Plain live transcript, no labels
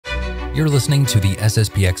You're listening to the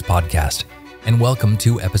SSPX podcast, and welcome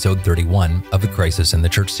to episode 31 of the Crisis in the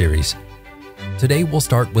Church series. Today we'll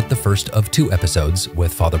start with the first of two episodes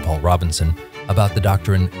with Father Paul Robinson about the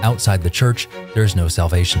doctrine outside the church, there's no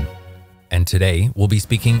salvation. And today we'll be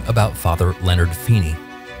speaking about Father Leonard Feeney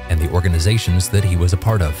and the organizations that he was a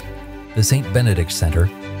part of, the Saint Benedict Center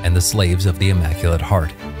and the Slaves of the Immaculate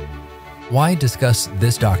Heart. Why discuss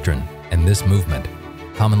this doctrine and this movement,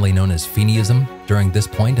 commonly known as Feeneyism, during this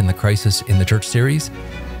point in the Crisis in the Church series?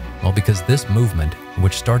 Well, because this movement,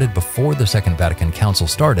 which started before the Second Vatican Council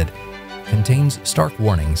started, contains stark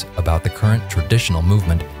warnings about the current traditional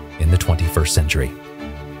movement in the 21st century.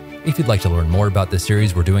 If you'd like to learn more about this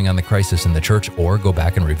series we're doing on the Crisis in the Church, or go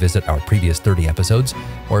back and revisit our previous 30 episodes,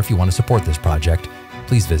 or if you want to support this project,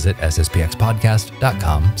 please visit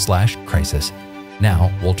sspxpodcast.com/crisis.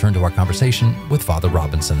 Now, we'll turn to our conversation with Father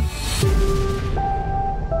Robinson.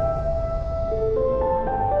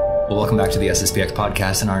 Well, welcome back to the SSPX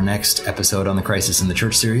podcast and our next episode on the Crisis in the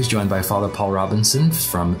Church series, joined by Father Paul Robinson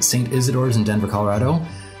from St. Isidore's in Denver, Colorado.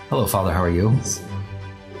 Hello, Father. How are you?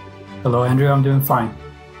 Hello, Andrew. I'm doing fine.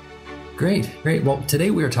 Great. Well,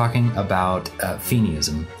 today we are talking about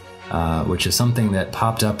Feeneyism, which is something that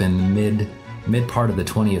popped up in the mid part of the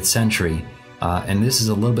 20th century. And this is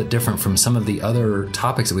a little bit different from some of the other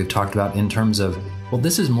topics that we've talked about in terms of, well,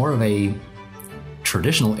 this is more of a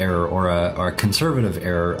traditional error or a conservative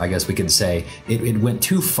error, I guess we could say. It went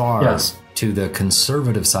too far to the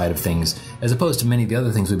conservative side of things, as opposed to many of the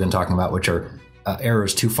other things we've been talking about, which are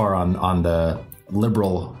errors too far on the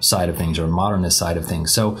liberal side of things or modernist side of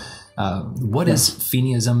things. So what is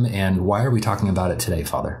Feeneyism, and why are we talking about it today,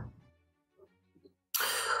 Father?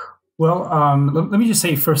 Well, let me just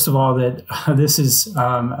say, first of all, that this is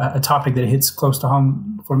a topic that hits close to home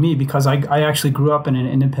for me, because I actually grew up in an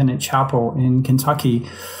independent chapel in Kentucky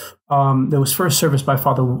that was first serviced by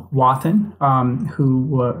Father Wathen, who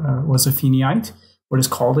was a Feeneyite, what is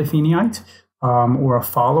called a Feeneyite, or a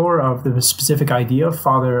follower of the specific idea of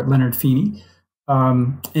Father Leonard Feeney,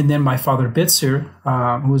 and then by Father Bitzer,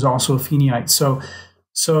 who was also a Feeneyite. So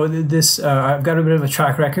this I've got a bit of a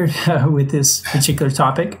track record with this particular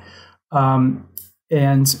topic. How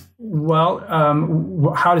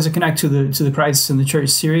does it connect to the Crisis in the Church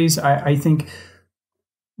series? I think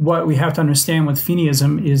what we have to understand with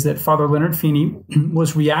Feeneyism is that Father Leonard Feeney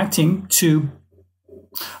was reacting to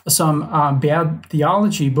some bad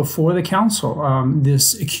theology before the council.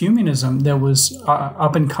 This ecumenism that was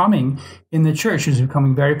up and coming in the church was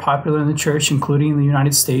becoming very popular in the church, including in the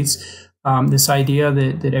United States. This idea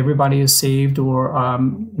that everybody is saved, or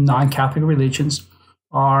non-Catholic religions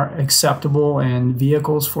are acceptable and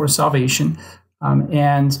vehicles for salvation.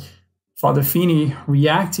 And Father Feeney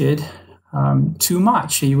reacted too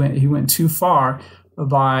much. He went too far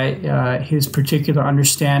by his particular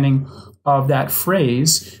understanding of that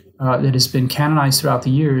phrase that has been canonized throughout the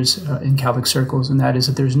years in Catholic circles, and that is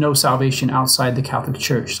that there's no salvation outside the Catholic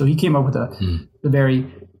Church. So he came up with a very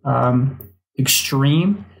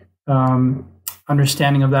extreme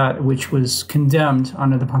understanding of that, which was condemned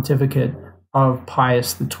under the pontificate of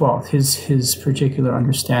Pius XII, his particular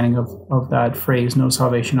understanding of that phrase, no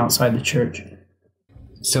salvation outside the church.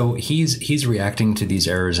 So he's reacting to these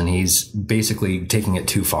errors, and he's basically taking it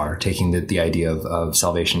too far, taking the idea of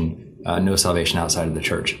salvation, no salvation outside of the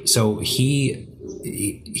church. So he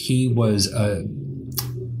was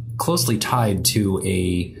closely tied to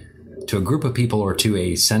a group of people, or to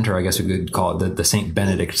a center, I guess we could call it the Saint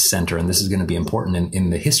Benedict Center, and this is going to be important in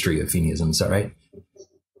the history of Feeneyism. Is that right?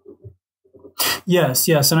 Yes.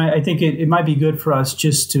 And I think it might be good for us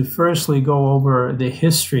just to firstly go over the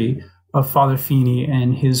history of Father Feeney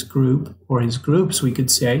and his group, or his groups, we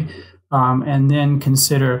could say, and then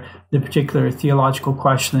consider the particular theological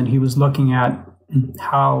question that he was looking at,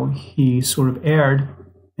 how he sort of erred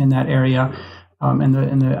in that area, and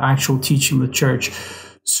the actual teaching of the church.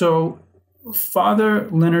 So Father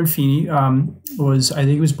Leonard Feeney I think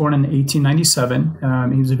he was born in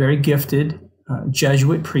 1897. He was a very gifted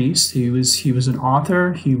Jesuit priest. He was an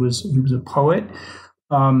author. He was a poet.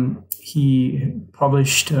 He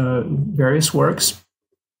published various works,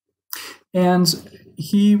 and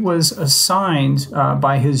he was assigned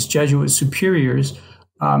by his Jesuit superiors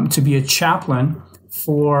to be a chaplain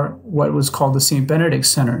for what was called the Saint Benedict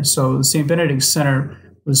Center. So the Saint Benedict Center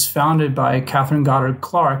was founded by Catherine Goddard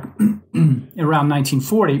Clark around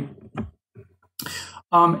 1940,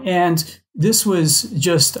 and this was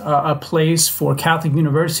just a place for Catholic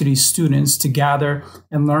University students to gather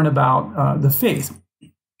and learn about the faith.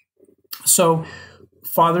 So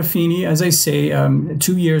Father Feeney, as I say,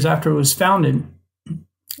 2 years after it was founded,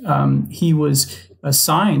 he was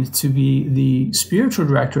assigned to be the spiritual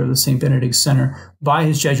director of the Saint Benedict Center by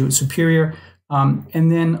his Jesuit superior.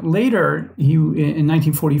 And then later, in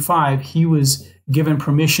 1945, he was given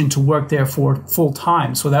permission to work there for full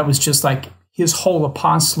time. So that was just like his whole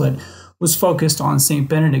apostolate was focused on Saint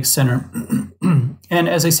Benedict Center. And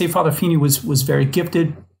as I say, Father Feeney was very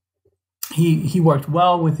gifted. He worked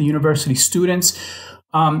well with the university students.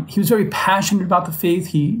 He was very passionate about the faith.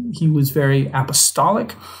 He was very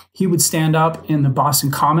apostolic. He would stand up in the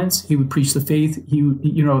Boston Commons. He would preach the faith. He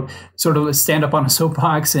would, sort of stand up on a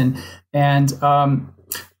soapbox and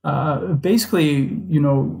basically,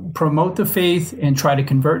 promote the faith and try to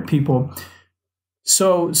convert people.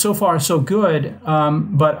 So far, so good.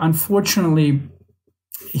 But unfortunately,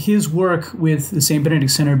 his work with the Saint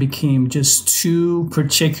Benedict Center became just too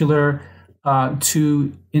particular,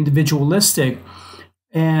 too individualistic.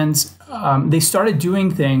 And they started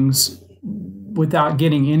doing things without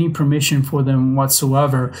getting any permission for them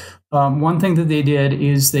whatsoever. One thing that they did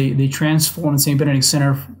is they transformed Saint Benedict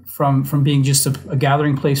Center from being just a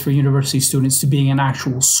gathering place for university students to being an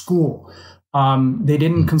actual school. They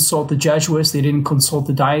didn't consult the Jesuits. They didn't consult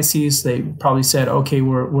the diocese. They probably said, okay,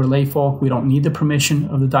 we're lay folk. We don't need the permission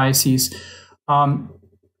of the diocese. And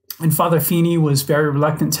Father Feeney was very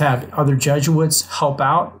reluctant to have other Jesuits help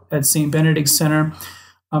out at Saint Benedict Center.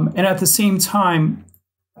 And at the same time,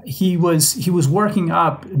 he was working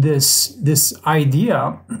up this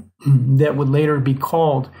idea that would later be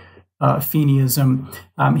called Feeneyism.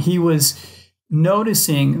 He was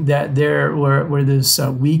noticing that there were this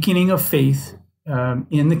weakening of faith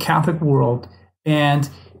in the Catholic world, and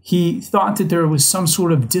he thought that there was some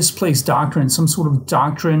sort of displaced doctrine, some sort of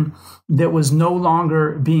doctrine that was no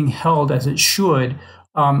longer being held as it should,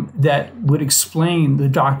 that would explain the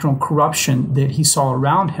doctrinal corruption that he saw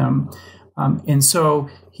around him. And so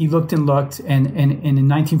he looked, and in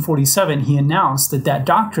 1947, he announced that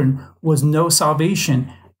doctrine was no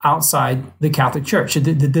salvation outside the Catholic Church.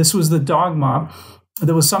 That this was the dogma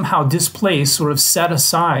that was somehow displaced, sort of set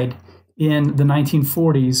aside in the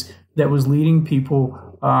 1940s, that was leading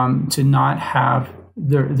people to not have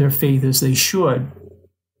their faith as they should.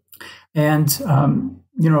 And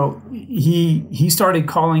he started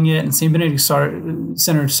calling it, and Saint Benedict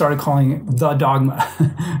Center started calling it the dogma.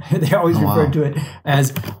 They always referred to it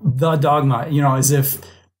as the dogma, as if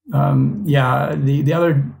the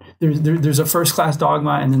other. There's a first-class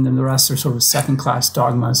dogma, and then the rest are sort of second-class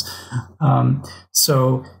dogmas.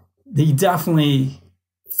 So they definitely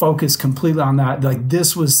focused completely on that. Like,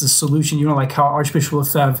 this was the solution. Like how Archbishop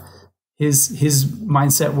Lefebvre, his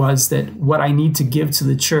mindset was that what I need to give to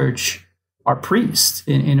the church are priests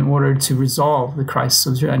in order to resolve the crisis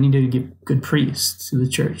of the church. I need to give good priests to the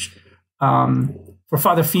church. For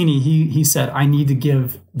Father Feeney, he said, I need to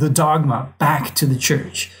give the dogma back to the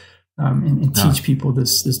church. And teach people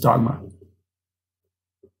this dogma.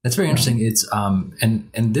 That's very interesting. It's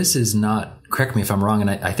and this is not, correct me if I'm wrong, and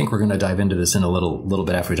I think we're going to dive into this in a little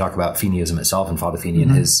bit after we talk about Feeneyism itself and Father Feeney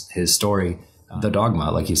and his story. The dogma,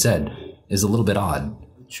 like you said, is a little bit odd.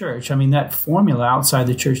 Church, that formula, outside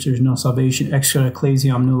the church there's no salvation, extra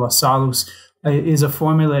ecclesiam nulla salus, is a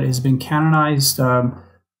formula that has been canonized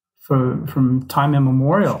from time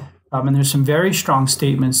immemorial. And there's some very strong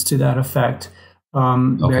statements to that effect.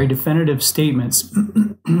 Very definitive statements.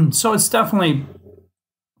 So it's definitely,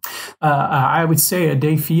 I would say, a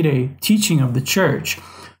de fide teaching of the church.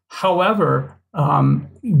 However,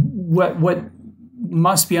 what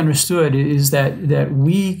must be understood is that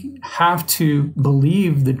we have to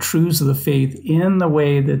believe the truths of the faith in the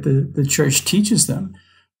way that the church teaches them.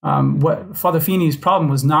 What Father Feeney's problem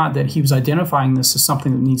was not that he was identifying this as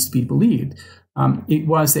something that needs to be believed. It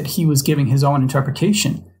was that he was giving his own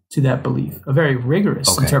interpretation to that belief, a very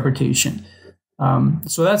rigorous interpretation.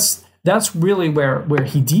 So that's really where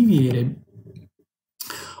he deviated.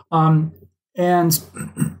 And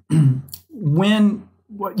when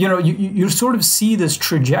you sort of see this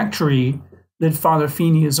trajectory that Father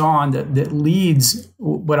Feeney is on that leads,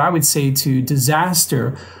 what I would say, to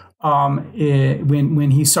disaster.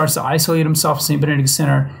 When he starts to isolate himself at Saint Benedict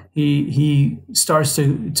Center, he starts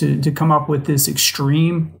to come up with this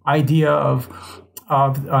extreme idea of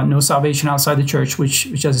no salvation outside the church, which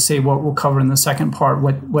as I say, what we'll cover in the second part,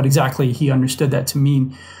 what exactly he understood that to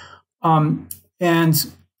mean.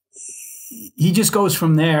 And he just goes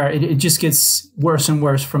from there. It just gets worse and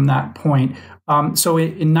worse from that point. So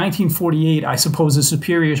in 1948, I suppose the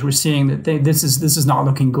superiors were seeing that this is not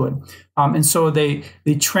looking good. And so they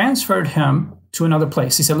transferred him to another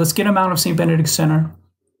place. He said, let's get him out of St. Benedict Center.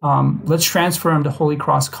 Let's transfer him to Holy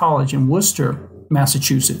Cross College in Worcester,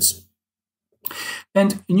 Massachusetts.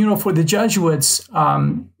 And for the Jesuits,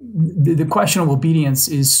 the question of obedience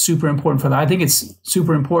is super important for them. I think it's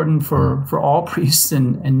super important for all priests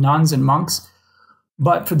and nuns and monks.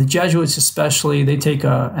 But for the Jesuits especially, they take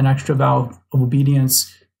an extra vow of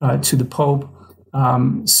obedience to the Pope.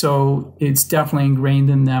 So it's definitely ingrained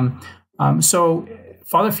in them. So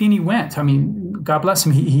Father Feeney went. I mean, God bless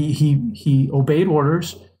him. He obeyed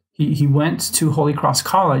orders. He went to Holy Cross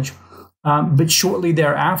College. But shortly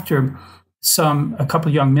thereafter, a couple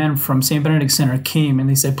of young men from Saint Benedict Center came and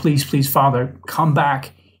they said, please, Father, come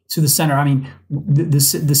back to the center. I mean, the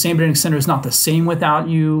Saint Benedict Center is not the same without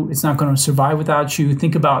you. It's not going to survive without you.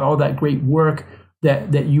 Think about all that great work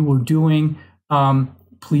that you were doing.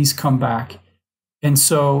 Please come back. And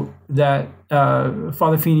so that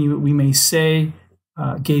Father Feeney, we may say,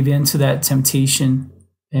 gave in to that temptation,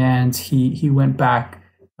 and he went back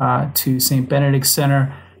to Saint Benedict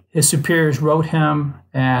Center. His superiors wrote him,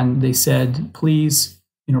 and they said, please,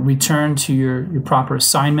 return to your proper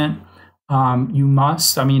assignment. You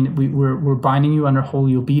must. I mean, we're binding you under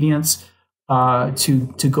holy obedience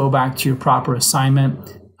to go back to your proper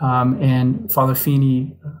assignment. And Father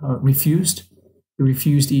Feeney refused. He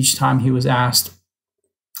refused each time he was asked.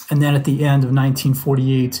 And then at the end of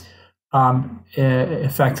 1948,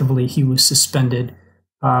 effectively, he was suspended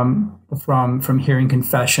from hearing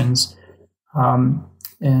confessions.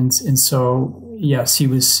 And so, yes, he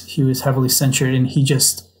was heavily censured, and he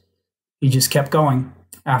just kept going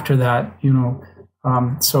after that,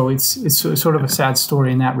 so it's sort of a sad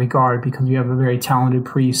story in that regard, because you have a very talented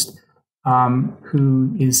priest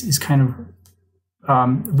who is kind of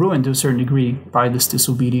ruined to a certain degree by this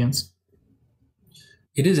disobedience.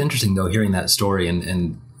 It is interesting, though, hearing that story,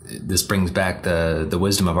 and this brings back the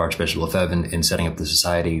wisdom of Archbishop Lefebvre in setting up the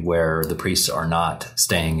society where the priests are not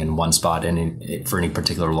staying in one spot for any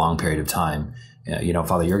particular long period of time.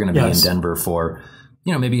 Father, you're going to be in Denver for,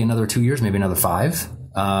 maybe another 2 years, maybe another 5.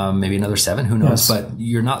 Maybe another 7, who knows, but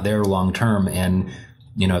you're not there long term. And,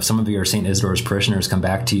 if some of your St. Isidore's parishioners come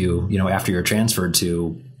back to you, after you're transferred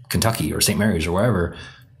to Kentucky or St. Mary's or wherever,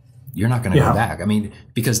 you're not going to go back. I mean,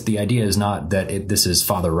 because the idea is not that this is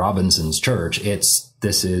Father Robinson's church.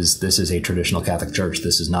 This is a traditional Catholic church.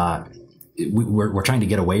 This is not, we're trying to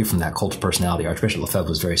get away from that cult of personality. Archbishop Lefebvre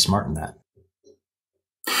was very smart in that.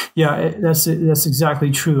 Yeah, that's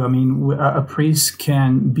exactly true. I mean, a priest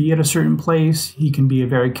can be at a certain place. He can be a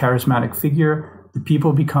very charismatic figure. The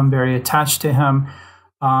people become very attached to him.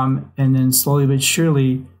 And then slowly but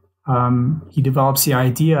surely, he develops the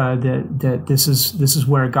idea that this is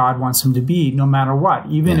where God wants him to be, no matter what.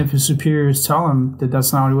 Even if his superiors tell him that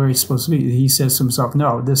that's not where he's supposed to be, he says to himself,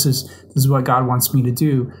 no, this is what God wants me to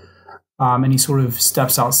do. And he sort of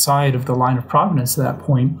steps outside of the line of providence at that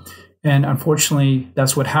point. And unfortunately,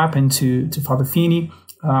 that's what happened to Father Feeney.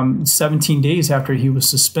 17 days after he was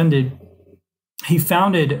suspended, he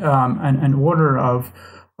founded an order of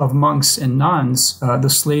monks and nuns, the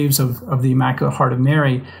slaves of the Immaculate Heart of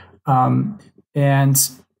Mary. Unlike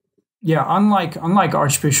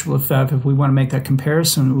Archbishop Lefebvre, if we want to make that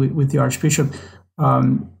comparison with the Archbishop,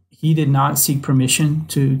 he did not seek permission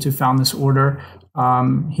to found this order.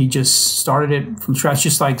 He just started it from scratch,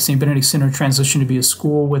 just like Saint Benedict Center transitioned to be a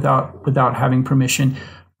school without having permission.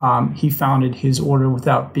 He founded his order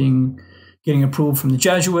without getting approval from the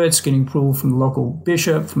Jesuits, getting approval from the local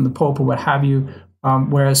bishop, from the Pope, or what have you.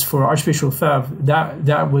 Whereas for Archbishop Lefebvre,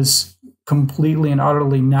 that was completely and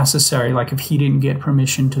utterly necessary. Like if he didn't get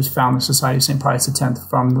permission to found the Society of St. Pius X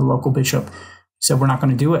from the local bishop, he said, we're not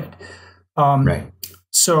going to do it. Right.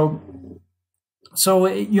 So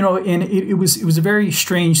and it was a very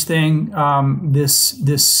strange thing.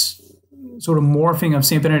 This sort of morphing of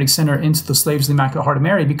Saint Benedict Center into the Slaves of the Immaculate Heart of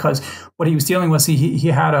Mary, because what he was dealing with, he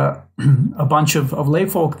had a bunch of lay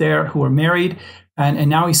folk there who were married, and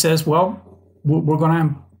now he says, well, we're going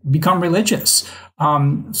to become religious.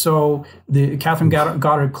 So the Catherine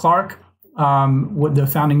Goddard Clark, the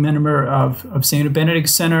founding member of Saint Benedict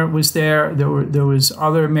Center, was there. There was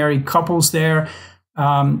other married couples there.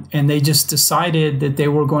 And they just decided that they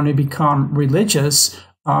were going to become religious.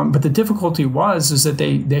 But the difficulty is that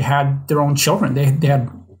they had their own children. They had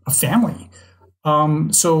a family.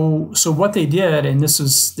 So what they did, and this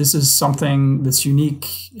is something that's unique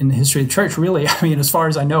in the history of the church, really. I mean, as far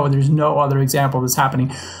as I know, there's no other example that's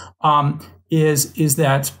happening. Is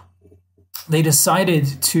that they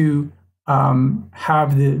decided to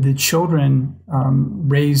have the children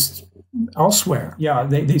raised elsewhere. Yeah,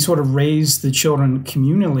 they sort of raised the children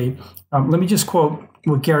communally. Let me just quote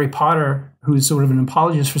what Gary Potter, who is sort of an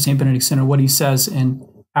apologist for St. Benedict Center, what he says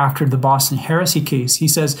after the Boston heresy case. He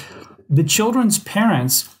says, the children's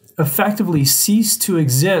parents effectively ceased to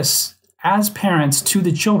exist as parents to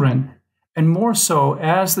the children, and more so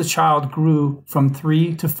as the child grew from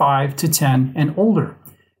 3 to 5 to 10 and older.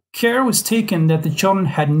 Care was taken that the children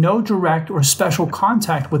had no direct or special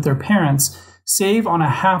contact with their parents, save on a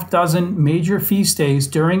half-dozen major feast days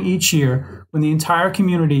during each year when the entire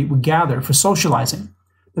community would gather for socializing.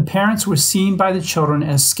 The parents were seen by the children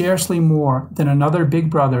as scarcely more than another big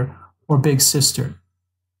brother or big sister.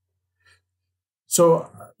 So,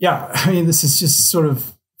 yeah, I mean, this is just sort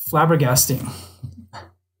of flabbergasting.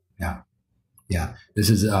 Yeah. This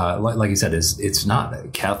is, like you said, it's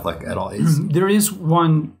not Catholic at all. There is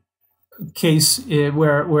one case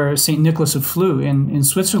where Saint Nicholas of Flue in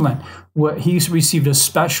Switzerland, where he received a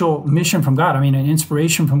special mission from God, an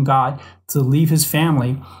inspiration from God to leave his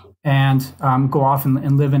family and go off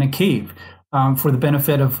and live in a cave for the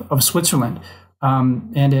benefit of Switzerland.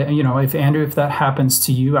 If Andrew, if that happens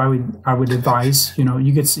to you, I would advise,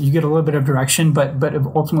 you get a little bit of direction, but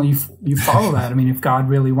ultimately you follow that. If God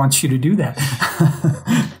really wants you to do that.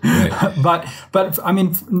 Right. But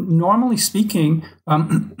normally speaking,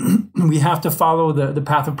 we have to follow the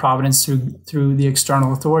path of providence through the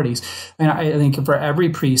external authorities. And I think for every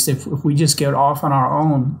priest, if we just get off on our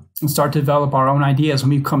own and start to develop our own ideas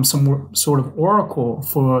and we become some sort of oracle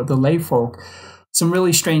for the lay folk, some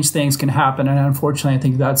really strange things can happen, and unfortunately, I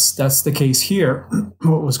think that's the case here.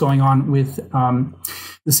 What was going on with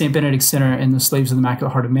the Saint Benedict Center and the Slaves of the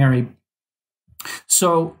Immaculate Heart of Mary.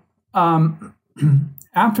 So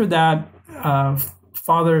after that,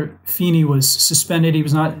 Father Feeney was suspended. He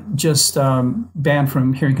was not just banned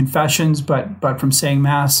from hearing confessions, but from saying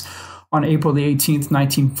Mass on April the 18th,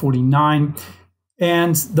 1949.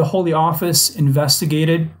 And the Holy Office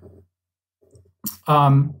investigated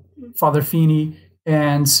Father Feeney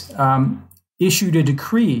and issued a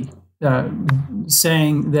decree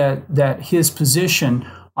saying that his position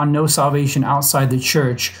on no salvation outside the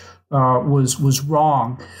church was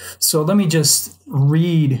wrong. So let me just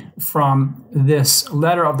read from this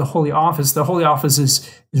letter of the Holy Office. The Holy Office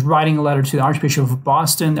is writing a letter to the Archbishop of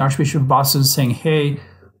Boston. The Archbishop of Boston is saying, hey,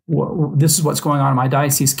 this is what's going on in my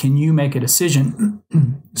diocese. Can you make a decision?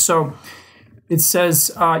 So it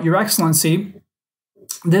says, Your Excellency,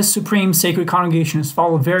 this Supreme Sacred Congregation has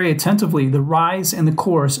followed very attentively the rise and the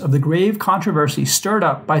course of the grave controversy stirred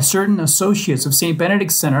up by certain associates of Saint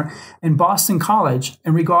Benedict Center and Boston College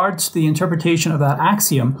in regards to the interpretation of that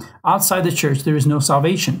axiom, outside the church there is no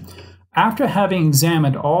salvation. After having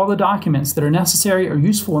examined all the documents that are necessary or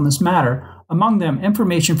useful in this matter, among them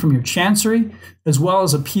information from your chancery, as well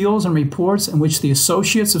as appeals and reports in which the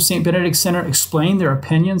associates of Saint Benedict Center explain their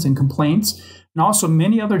opinions and complaints, and also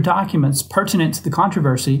many other documents pertinent to the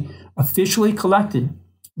controversy officially collected,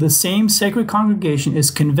 the same sacred congregation is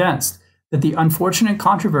convinced that the unfortunate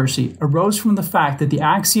controversy arose from the fact that the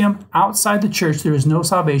axiom outside the church there is no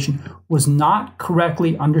salvation was not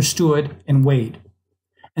correctly understood and weighed,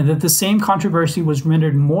 and that the same controversy was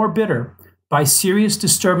rendered more bitter by serious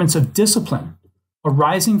disturbance of discipline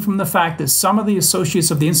arising from the fact that some of the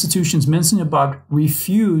associates of the institutions mentioned above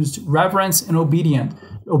refused reverence and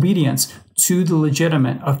obedience to the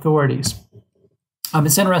legitimate authorities.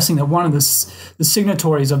 It's interesting that one of the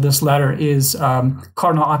signatories of this letter is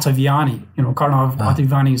Cardinal Ottaviani. Cardinal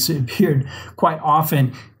Ottaviani has appeared quite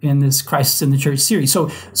often in this Crisis in the Church series.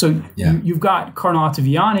 So you've got Cardinal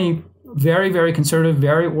Ottaviani, very, very conservative,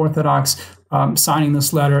 very orthodox, signing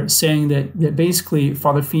this letter, saying that basically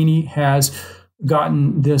Father Feeney has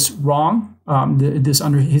gotten this wrong.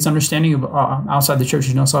 His understanding of outside the church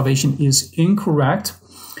is no salvation is incorrect.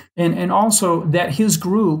 And also that his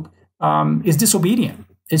group is disobedient.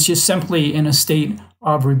 It's just simply in a state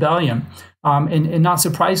of rebellion. And not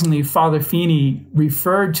surprisingly, Father Feeney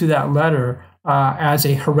referred to that letter as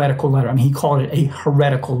a heretical letter. He called it a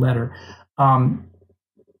heretical letter.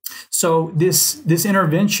 So this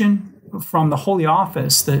intervention from the Holy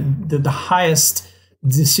Office, the highest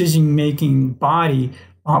decision-making body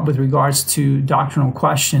with regards to doctrinal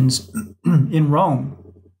questions in Rome,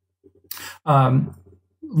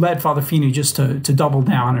 led Father Feeney just to double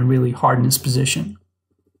down and really harden his position.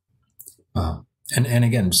 And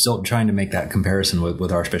again, still trying to make that comparison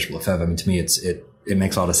with Archbishop Lefebvre. To me, it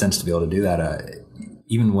makes a lot of sense to be able to do that.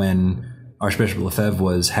 Even when Archbishop Lefebvre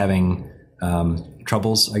was having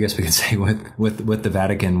troubles, I guess we could say, with the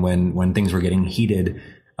Vatican, when things were getting heated,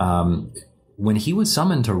 when he was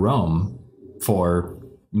summoned to Rome for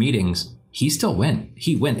meetings, he still went.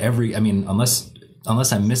 He went unless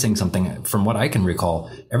I'm missing something, from what I can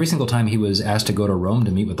recall, every single time he was asked to go to Rome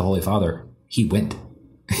to meet with the Holy Father, he went.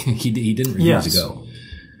 he didn't refuse to go.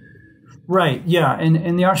 Right. Yeah.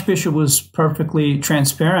 And the Archbishop was perfectly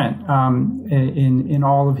transparent in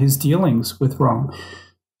all of his dealings with Rome.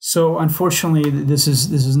 So unfortunately, this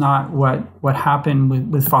is not what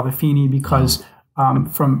happened with Father Feeney, because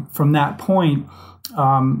from that point,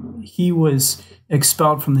 he was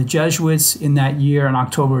expelled from the Jesuits in that year, on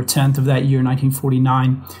October 10th of that year, 1949.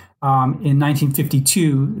 In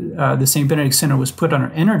 1952, the Saint Benedict Center was put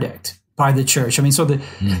under interdict by the church. I mean, so the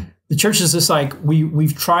church is just like,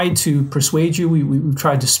 we've tried to persuade you, we've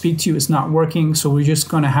tried to speak to you, it's not working, so we're just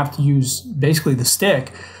going to have to use basically the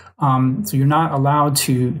stick. So you're not allowed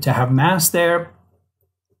to have Mass there.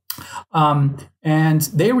 And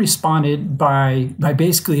they responded by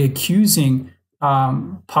basically accusing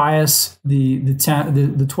Pius the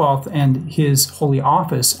 12th and his Holy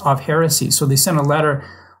Office of heresy. So they sent a letter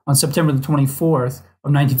on September the 24th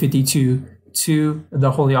of 1952 to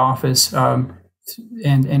the Holy Office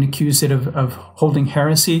and accused it of holding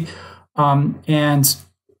heresy. And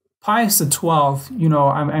Pius the 12th,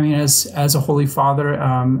 I mean, as a Holy Father,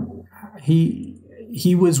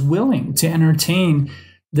 he was willing to entertain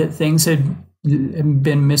that things had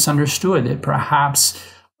been misunderstood, that perhaps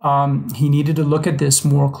he needed to look at this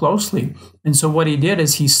more closely. And so what he did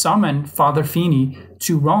is he summoned Father Feeney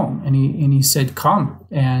to Rome, and he said, come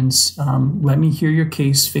and let me hear your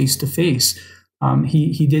case face to face.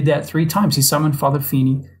 He did that 3 times. He summoned Father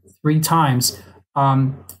Feeney 3 times.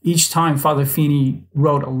 Each time Father Feeney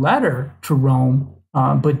wrote a letter to Rome,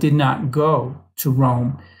 but did not go to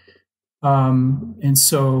Rome. And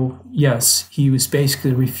so, yes, he was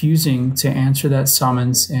basically refusing to answer that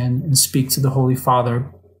summons and speak to the Holy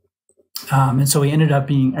Father. And so he ended up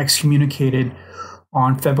being excommunicated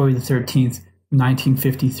on February the 13th,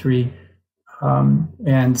 1953.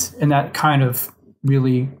 And that kind of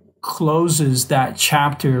really closes that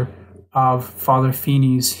chapter of Father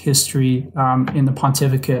Feeney's history in the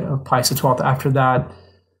pontificate of Pius XII. After that,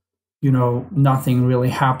 nothing really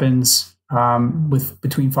happens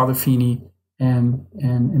between Father Feeney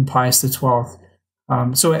and Pius XII.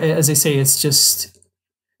 So as I say, it's just,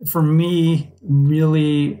 for me,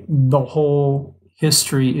 really the whole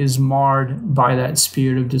history is marred by that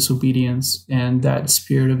spirit of disobedience and that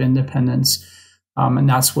spirit of independence. And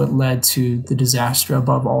that's what led to the disaster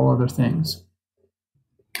above all other things.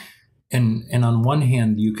 And on one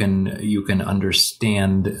hand, you can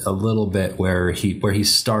understand a little bit where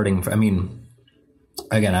he's starting. I mean,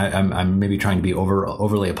 again, I'm maybe trying to be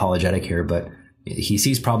overly apologetic here, but he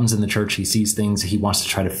sees problems in the church. He sees things. He wants to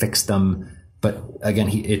try to fix them. But again,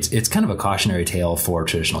 it's kind of a cautionary tale for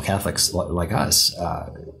traditional Catholics like us.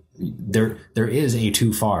 There is a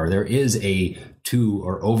too far. There is a too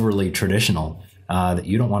or overly traditional that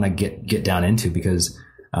you don't want to get down into, because.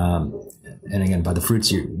 And again, by the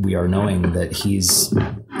fruits, we are knowing that he's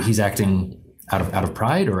acting out of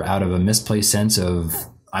pride or out of a misplaced sense of,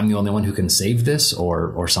 I'm the only one who can save this,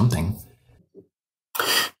 or something.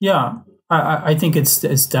 Yeah, I think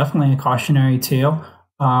it's definitely a cautionary tale.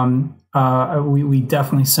 We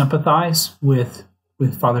definitely sympathize with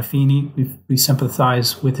Father Feeney. We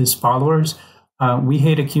sympathize with his followers. We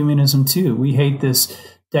hate ecumenism too. We hate this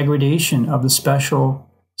degradation of the special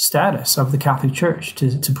status of the Catholic Church,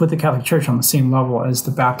 to put the Catholic Church on the same level as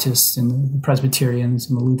the Baptists and the Presbyterians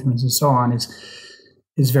and the Lutherans and so on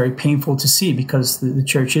is very painful to see, because the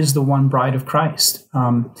Church is the one bride of Christ.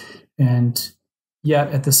 And yet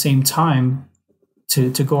at the same time, to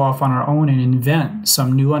go off on our own and invent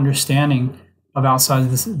some new understanding of outside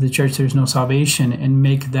of the Church there's no salvation, and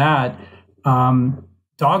make that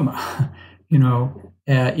dogma,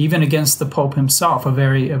 even against the Pope himself, a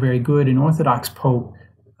very good and Orthodox Pope,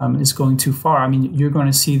 is going too far. I mean, you're going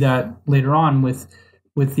to see that later on with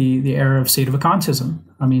the era of sedevacantism.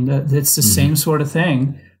 I mean, it's the same sort of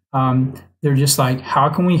thing. They're just like, how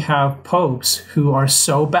can we have popes who are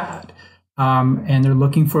so bad, and they're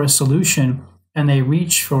looking for a solution, and they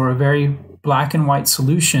reach for a very black and white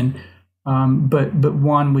solution, but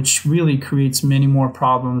one which really creates many more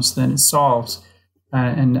problems than it solves.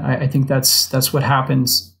 And I think that's what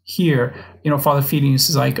happens here. Father Feeney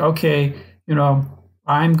is like, okay,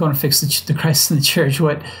 I'm going to fix the crisis in the Church.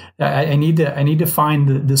 What I need to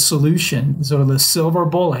find the solution, sort of the silver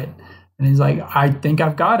bullet. And he's like, I think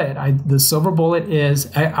I've got it. The silver bullet is,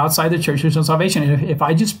 outside the Church there's no salvation. And if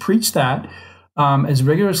I just preach that as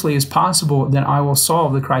rigorously as possible, then I will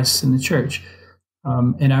solve the crisis in the Church.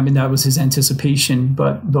 And I mean, that was his anticipation.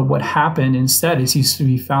 But what happened instead is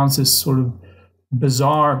he found this sort of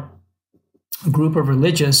bizarre group of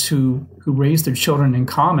religious who raised their children in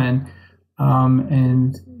common,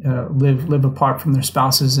 and live apart from their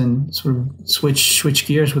spouses, and sort of switch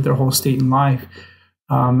gears with their whole state in life,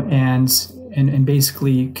 and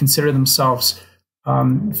basically consider themselves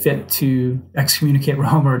fit to excommunicate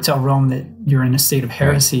Rome or tell Rome that you're in a state of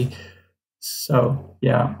heresy. So,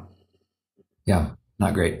 yeah. Yeah,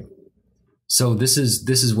 not great. So this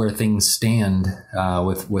is where things stand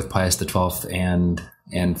with Pius XII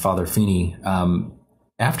and Father Feeney.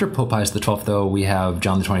 After Pope Pius XII, though, we have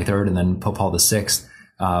John the 23rd and then Pope Paul VI.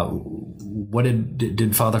 What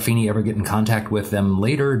did Father Feeney ever get in contact with them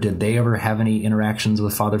later? Did they ever have any interactions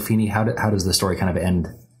with Father Feeney? How does the story kind of end?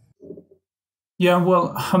 Yeah,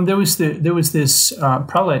 well, there was this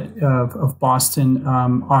prelate of Boston,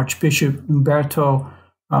 Archbishop Umberto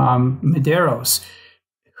Medeiros,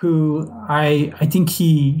 who I think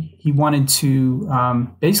he wanted to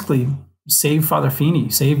basically save Father Feeney,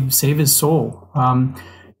 save his soul,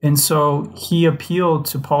 and so he appealed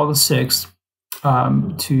to Paul VI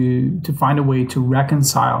to find a way to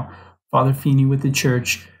reconcile Father Feeney with the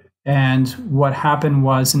Church. And what happened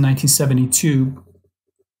was in 1972,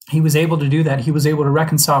 he was able to do that. He was able to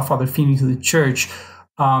reconcile Father Feeney to the Church,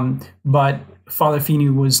 but Father Feeney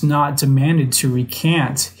was not demanded to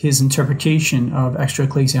recant his interpretation of Extra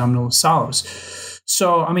Ecclesiam Nulla Salus.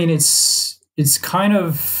 So, I mean, it's kind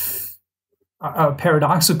of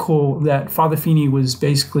paradoxical that Father Feeney was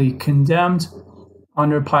basically condemned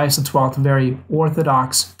under Pius XII, a very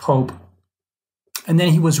orthodox pope, and then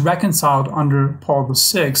he was reconciled under Paul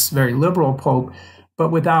VI, very liberal pope, but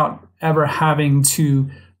without ever having to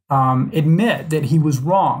admit that he was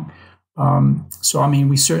wrong. So, I mean,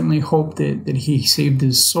 we certainly hope that he saved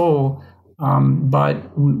his soul,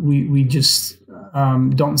 but we just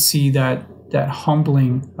don't see that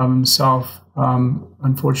humbling of himself.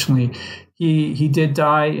 Unfortunately, he did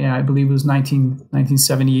die. I believe it was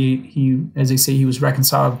 1978. He, as they say, he was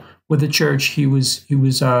reconciled with the Church. He was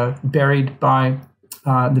buried by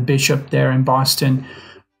the bishop there in Boston.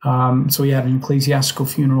 So he had an ecclesiastical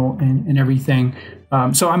funeral and everything.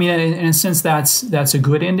 So, I mean, in a sense, that's a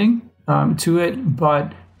good ending to it,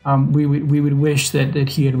 but we would wish that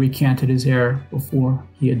he had recanted his error before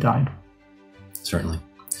he had died. Certainly.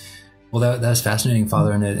 Well, that's fascinating,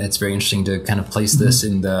 Father, and it's very interesting to kind of place this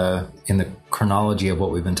in the chronology of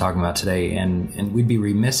what we've been talking about today. And we'd be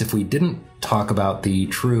remiss if we didn't talk about the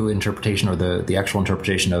true interpretation or the actual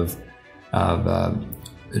interpretation of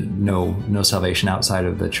no salvation outside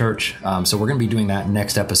of the Church. So we're going to be doing that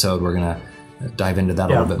next episode. We're going to dive into that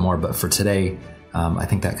a little bit more. But for today, I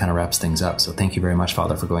think that kind of wraps things up. So thank you very much,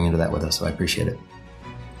 Father, for going into that with us. So I appreciate it.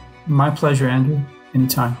 My pleasure, Andrew.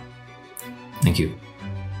 Anytime. Thank you.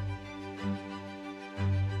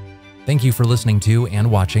 Thank you for listening to and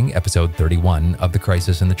watching episode 31 of the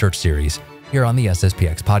Crisis in the Church series here on the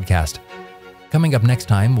SSPX podcast. Coming up next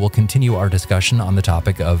time, we'll continue our discussion on the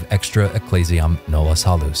topic of Extra Ecclesiam Nulla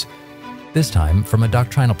Salus, this time from a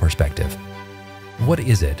doctrinal perspective. What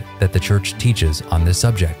is it that the Church teaches on this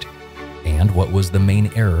subject? And what was the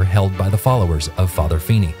main error held by the followers of Father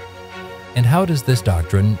Feeney? And how does this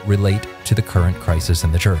doctrine relate to the current crisis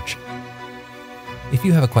in the Church? If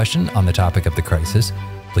you have a question on the topic of the crisis,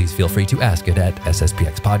 please feel free to ask it at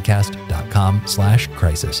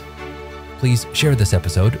sspxpodcast.com/crisis. Please share this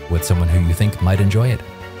episode with someone who you think might enjoy it.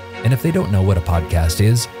 And if they don't know what a podcast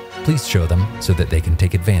is, please show them so that they can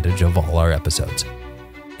take advantage of all our episodes.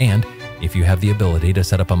 And if you have the ability to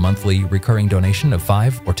set up a monthly recurring donation of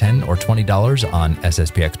 $5 or $10 or $20 on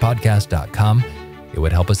sspxpodcast.com, it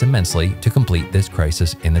would help us immensely to complete this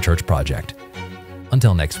Crisis in the Church project.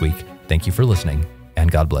 Until next week, thank you for listening, and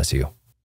God bless you.